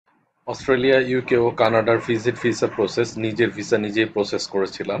Australia, UK ও কানাডার visa process নিজের visa নিজেই প্রসেস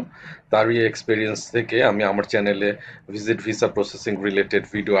করেছিলাম। তারই এক্সপেরিয়েন্স থেকে আমি আমার চ্যানেলে visa processing related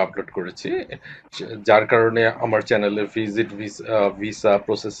video upload করেছি। যার কারণে আমার চ্যানেলে ভিসা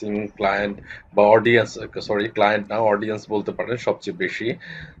প্রসেসিং ক্লায়েন্ট বা অডিয়েন্স, সরি ক্লায়েন্ট না অডিয়েন্স বলতে পারেন সবচেয়ে বেশি।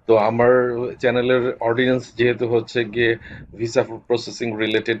 তো আমার চ্যানেলের অডিয়েন্স যেহেতু হচ্ছে গিয়ে ভিসা প্রসেসিং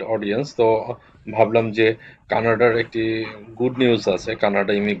রিলেটেড অডিয়েন্স, তো ভাবলাম যে কানাডার একটি গুড নিউজ আছে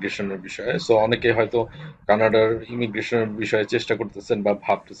কানাডা ইমিগ্রেশনের বিষয়ে। সো অনেকে হয়তো কানাডার ইমিগ্রেশনের বিষয়ে চেষ্টা করতেছেন বা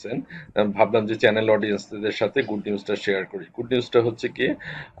ভাবতেছেন। ভাবলাম যে চ্যানেল অডিয়েন্সদের সাথে গুড নিউজটা শেয়ার করি। গুড নিউজটা হচ্ছে কি,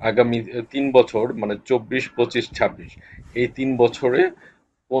 আগামী 3 বছর মানে 24, 25, 26 এই 3 বছরে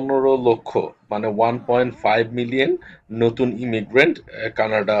 15 লক্ষ মানে 1.5 মিলিয়ন নতুন ইমিগ্রেন্ট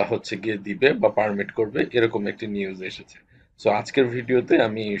কানাডা হচ্ছে গিয়ে দিবে বা পারমিট করবে, এরকম একটি নিউজ এসেছে। সো আজকের ভিডিওতে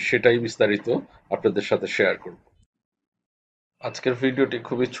আমি সেটাই বিস্তারিত আপনাদের সাথে শেয়ার করব। আজকের ভিডিওটি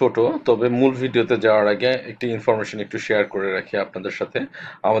খুবই ছোট, তবে মূল ভিডিওতে যাওয়ার আগে একটি ইনফরমেশন একটু শেয়ার করে রাখি আপনাদের সাথে।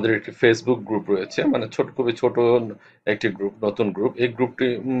 আমাদের একটি ফেসবুক গ্রুপ রয়েছে, মানে খুবই ছোট একটি গ্রুপ, নতুন গ্রুপ। এই গ্রুপটি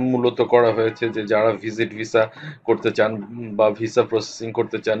মূলত করা হয়েছে যে যারা ভিসা করতে চান বা ভিসা প্রসেসিং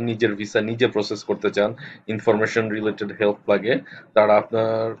করতে চান, নিজের ভিসা নিজে প্রসেস করতে চান, ইনফরমেশন রিলেটেড হেল্প লাগে,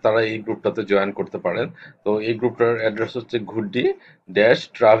 তারা এই গ্রুপটাতে জয়েন করতে পারেন। তো এই গ্রুপটার অ্যাড্রেস হচ্ছে Ghuddi dash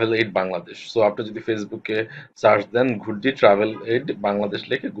travel aid Bangladesh. So আপনি যদি ফেসবুকে সার্চ দেন ঘুড্ডি ট্রাভেল এইড বাংলাদেশ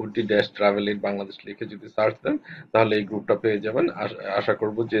লিখে, Ghuddi dash travel aid Bangladesh লিখে যদি সার্চ দেন, তাহলে এই গ্রুপটা পেয়ে যাবেন। আশা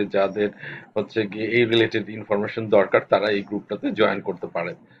করব যে যাদের হচ্ছে গিয়ে এই রিলেটেড ইনফরমেশন দরকার তারা এই গ্রুপটাতে জয়েন করতে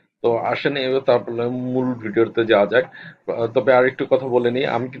পারেন। তো আসেন এবার তারপরে মূল ভিডিওতে যাওয়া যাক। তবে আর একটু কথা বলে নিই,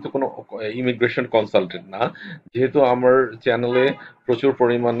 আমি কিন্তু কোনো ইমিগ্রেশন কনসালটেন্ট না। যেহেতু আমার চ্যানেলে প্রচুর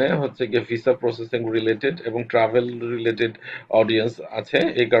পরিমাণে হচ্ছে গিয়ে ভিসা প্রসেসিং রিলেটেড এবং ট্রাভেল রিলেটেড অডিয়েন্স আছে,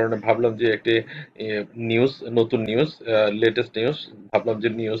 এই কারণে ভাবলাম যে একটি নিউজ, নতুন নিউজ, লেটেস্ট নিউজ, ভাবলাম যে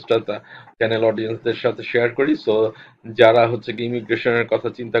নিউজটা চ্যানেল অডিয়েন্সদের সাথে শেয়ার করি। সো যারা হচ্ছে কি ইমিগ্রেশনের কথা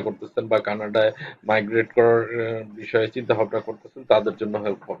চিন্তা করতেছেন বা কানাডায় মাইগ্রেট করার বিষয়ে চিন্তা ভাবনা করতেছেন, তাদের জন্য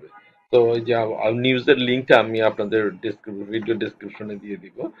হেল্প হবে। তো ওই যে নিউজের লিঙ্কটা আমি আপনাদের ভিডিও ডেসক্রিপশনে দিয়ে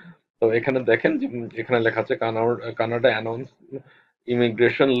দিব। তো এখানে দেখেন যে এখানে লেখা আছে Canada announce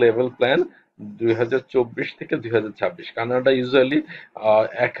immigration level plan 2024 থেকে 2026। কানাডা ইউজুয়ালি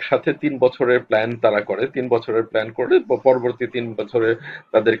একসাথে 3 বছরের প্ল্যান তারা করে, 3 বছরের প্ল্যান করে পরবর্তী 3 বছরে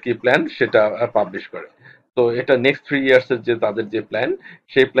তাদের কি প্ল্যান সেটা পাবলিশ করে। তো এটা নেক্সট 3 ইয়ার্স এর যে তাদের যে প্ল্যান,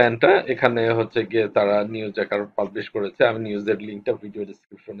 সেই প্ল্যানটা এখানে হচ্ছে গিয়ে তারা নিউজ আকার পাবলিশ করেছে। আমি নিউজের লিঙ্কটা ভিডিও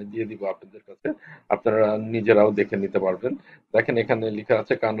ডেসক্রিপশনে দিয়ে দিব আপনাদের কাছে, আপনারা নিজেরাও দেখে নিতে পারবেন। দেখেন এখানে লেখা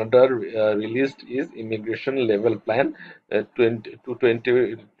আছে কানাডার released is immigration level plan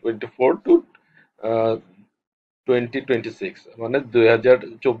 2024 to 2026, মানে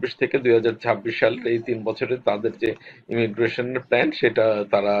 2024 থেকে 2026 সালের এই 3 বছরে তাদের যে ইমিগ্রেশনের প্ল্যান সেটা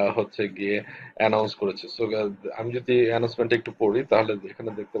তারা হচ্ছে গিয়ে অ্যানাউন্স করেছে। সো আমি যদি অ্যানাউন্সমেন্ট একটু পড়ি তাহলে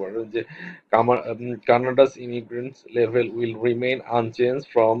এখানে দেখতে পারবেন যে Canada's immigrants level will remain unchange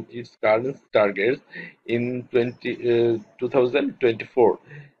from its current targets in 2024.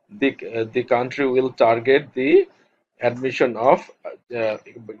 The country will target the admission of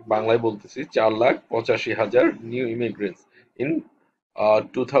বাংলায় বলতেছি 4,85,000 নিউ ইমিগ্রেন্টস ইন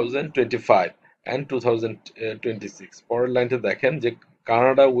 2025 and 2026। পরের লাইনটা দেখেন যে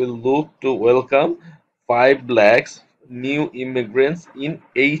Canada will look to welcome 5 lakhs new immigrants in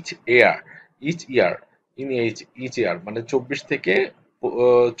H E R, মানে 24 থেকে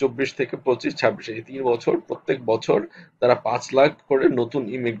 25, 26 এই 3 বছর, প্রত্যেক বছর তারা 5 লাখ করে নতুন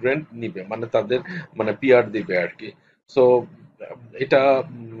ইমিগ্রেন্ট নিবে, মানে তাদের মানে পিআর দিবে আর কি। সো এটা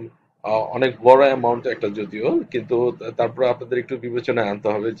অনেক বড় অ্যামাউন্ট একটা যদিও, কিন্তু তারপরে আপনাদের একটু বিবেচনায় আনতে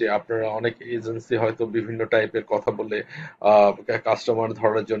হবে যে আপনারা অনেক এজেন্সি হয়তো বিভিন্ন টাইপের কথা বলে কাস্টমার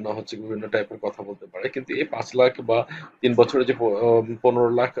ধরার জন্য হচ্ছে বিভিন্ন টাইপের কথা বলতে পারে, কিন্তু এই 5 লাখ বা 3 বছরে যে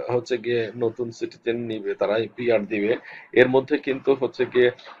 15 লাখ হচ্ছে গিয়ে নতুন সিটিজেন নিবে, তারা পিআর দিবে, এর মধ্যে কিন্তু হচ্ছে গিয়ে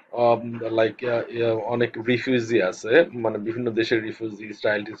লাইক অনেক রিফিউজি আছে, মানে বিভিন্ন দেশের রিফিউজি,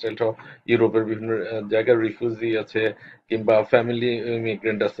 ইসরায়েল সহ ইউরোপের বিভিন্ন জায়গার রিফিউজি আছে, কিংবা ফ্যামিলি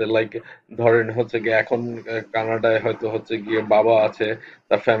ইমিগ্রেন্ট আছে। লাইক ধরেন হচ্ছে গিয়ে এখন কানাডায় হয়তো হচ্ছে গিয়ে বাবা আছে,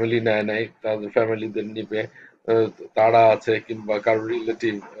 তার ফ্যামিলি নেয় নাই, তাদের ফ্যামিলিদের নিবে, তারা আছে, কিংবা কারোর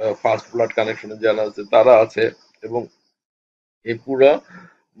রিলেটিভ ফার্স্ট ব্লাড কানেকশনে যারা আছে তারা আছে। এবং এই পুরা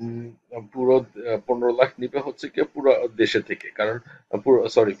উম, পুরো 15 লাখ নিবে হচ্ছে কি পুরো দেশে থেকে, কারণ পুরো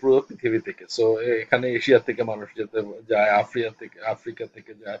সরি পুরো পৃথিবী থেকে। সো এখানে এশিয়া থেকে মানুষ যেতে যায়, আফ্রিকা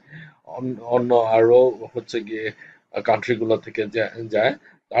থেকে যায়, অন্য আরো হচ্ছে গিয়ে কান্ট্রি গুলো থেকে যায়।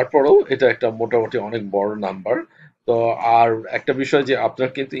 তারপরেও এটা একটা মোটামুটি অনেক বড় নাম্বার। তো আর একটা বিষয় যে আপনার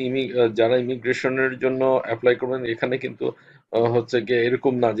কিন্তু যারা ইমিগ্রেশনের জন্য অ্যাপ্লাই করবেন, এখানে কিন্তু হচ্ছে গিয়ে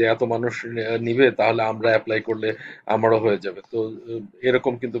এরকম না যে এত মানুষ নিবে তাহলে আমরা অ্যাপ্লাই করলে আমারও হয়ে যাবে। তো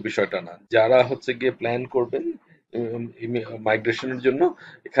এরকম কিন্তু বিষয়টা না। যারা হচ্ছে গিয়ে প্ল্যান করবেন মাইগ্রেশনের জন্য,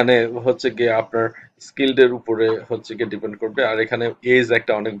 এখানে হচ্ছে গিয়ে আপনার স্কিলড এর উপরে হচ্ছে গিয়ে ডিপেন্ড করবে। আর এখানে এজ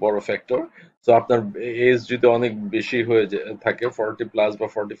একটা অনেক বড় ফ্যাক্টর। তো আপনার এজ যদি অনেক বেশি হয়ে থাকে, 40+ বা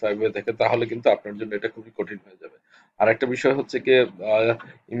 45 হয়ে থাকে, তাহলে কিন্তু আপনার জন্য এটা খুবই কঠিন হয়ে যাবে। আর একটা বিষয় হচ্ছে কি,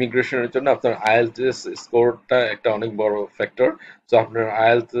 ইমিগ্রেশনের জন্য আপনার আইএলটিএস স্কোরটা একটা অনেক বড় ফ্যাক্টর। তো আপনার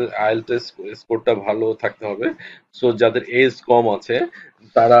আইএলটিএস স্কোরটা ভালো থাকতে হবে। সো যাদের এজ কম আছে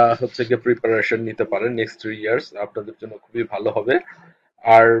তারা হচ্ছে গিয়ে প্রিপারেশন নিতে পারেন, নেক্সট 3 ইয়ার্স আপনাদের জন্য খুবই ভালো হবে।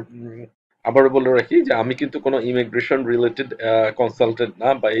 আর আবারও বলে রাখি যে আমি কিন্তু কোনো ইমিগ্রেশন রিলেটেড কনসালটেন্ট না,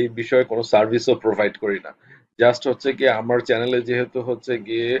 বা এই বিষয়ে কোনো সার্ভিসও প্রোভাইড করি না। জাস্ট হচ্ছে গিয়ে আমার চ্যানেলে যেহেতু হচ্ছে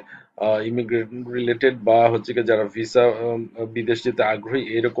গিয়ে ইমিগ্রেশন রিলেটেড বা হচ্ছে গিয়ে যারা ভিসা বিদেশ যেতে আগ্রহী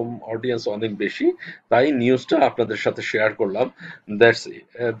এরকম অডিয়েন্স অনেক বেশি, তাই নিউজটা আপনাদের সাথে শেয়ার করলাম।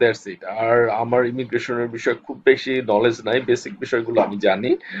 That's it. আর আমার ইমিগ্রেশনের বিষয়ে খুব বেশি নলেজ নাই, বেসিক বিষয়গুলো আমি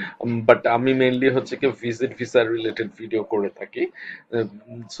জানি, বাট আমি মেইনলি হচ্ছে কি ভিজিট ভিসা রিলেটেড ভিডিও করে থাকি।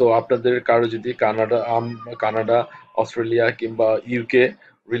 সো আপনাদের কারো যদি কানাডা, অস্ট্রেলিয়া কিংবা UK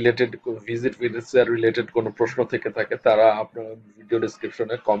related, visit visa related কোনো প্রশ্ন থেকে থাকে, তারা আপনার ভিডিও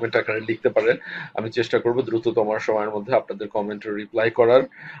ডেসক্রিপশনে কমেন্ট আকারে লিখতে পারেন। আমি চেষ্টা করব দ্রুততম সময়ের মধ্যে আপনাদের কমেন্টের রিপ্লাই করার।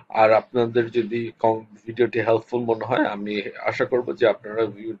 আর আপনাদের যদি ভিডিওটি হেল্পফুল মনে হয়, আমি আশা করব যে আপনারা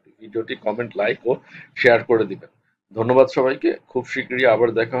ভিডিওটি কমেন্ট, লাইক ও শেয়ার করে দিবেন। ধন্যবাদ সবাইকে। খুব শীঘ্রই আবার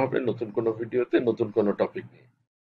দেখা হবে নতুন কোনো ভিডিওতে, নতুন কোনো টপিক নিয়ে।